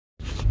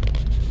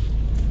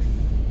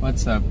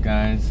What's up,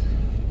 guys?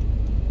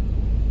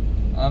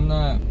 I'm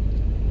not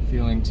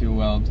feeling too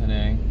well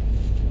today.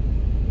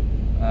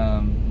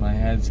 My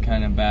head's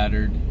kind of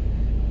battered,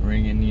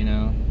 ringing, you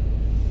know.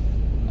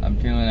 I'm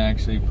feeling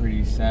actually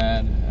pretty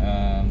sad.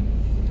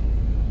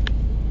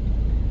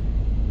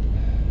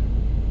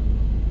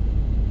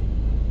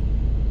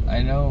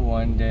 I know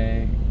one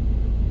day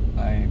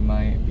I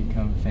might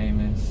become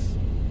famous,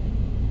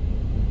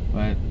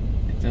 but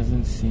it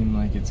doesn't seem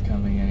like it's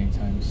coming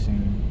anytime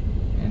soon.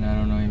 And I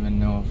don't even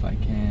know if I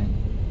can.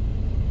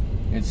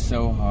 It's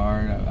so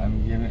hard.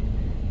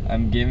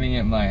 I'm giving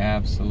it my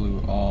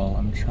absolute all.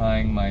 I'm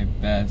trying my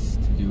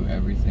best to do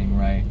everything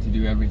right, to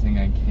do everything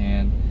I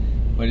can,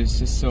 but it's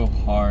just so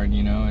hard,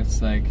 you know.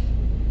 It's like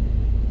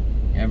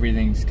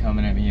everything's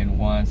coming at me at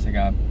once. I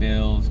got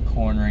bills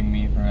cornering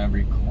me from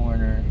every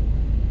corner.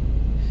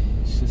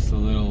 It's just a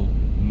little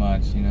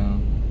much, you know.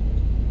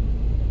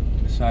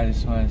 So I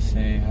just want to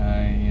say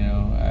hi, you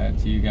know,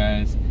 to you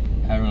guys.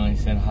 Haven't really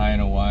said hi in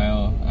a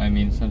while. I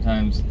mean,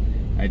 sometimes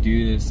I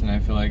do this and I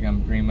feel like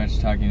I'm pretty much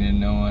talking to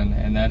no one,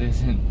 and that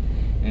isn't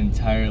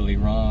entirely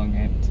wrong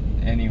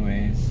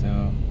anyways.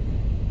 So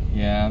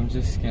yeah, I'm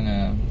just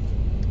gonna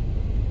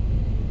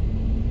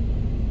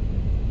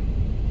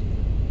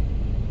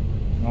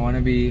I want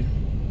to be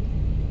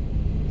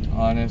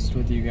honest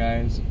with you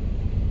guys.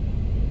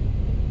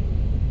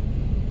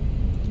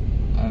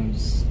 I'm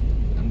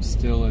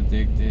still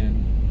addicted.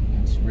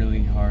 It's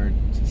really hard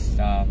to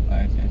stop.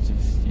 I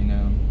just, you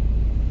know,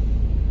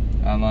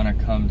 I'm on a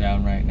come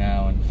down right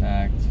now. In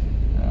fact,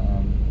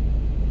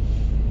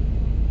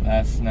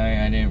 last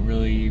night I didn't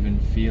really even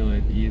feel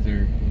it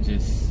either.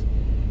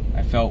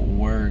 I felt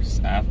worse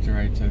after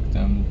I took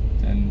them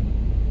than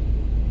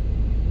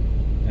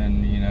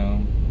you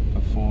know,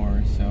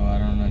 before. So I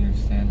don't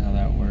understand how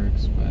that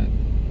works. But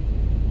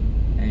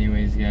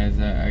anyways, guys,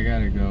 I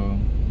gotta go.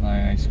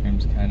 My ice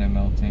cream's kind of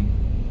melting.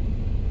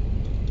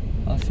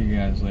 I'll see you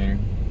guys later.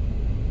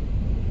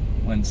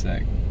 One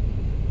sec.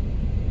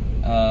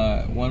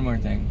 One more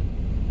thing.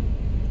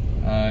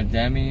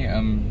 Demi,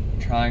 I'm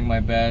trying my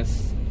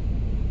best.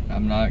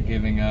 I'm not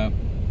giving up.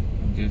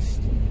 This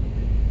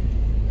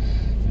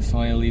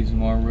only leaves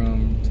more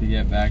room to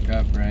get back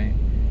up, right?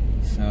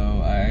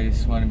 So I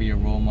just want to be a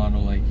role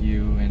model like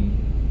you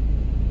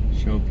and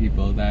show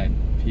people that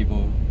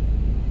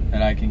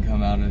I can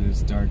come out of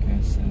this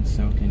darkness, and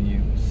so can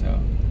you. So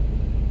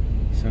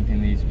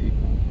can these people.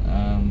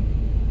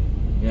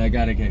 Yeah, I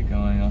gotta get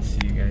going. I'll see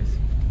you guys.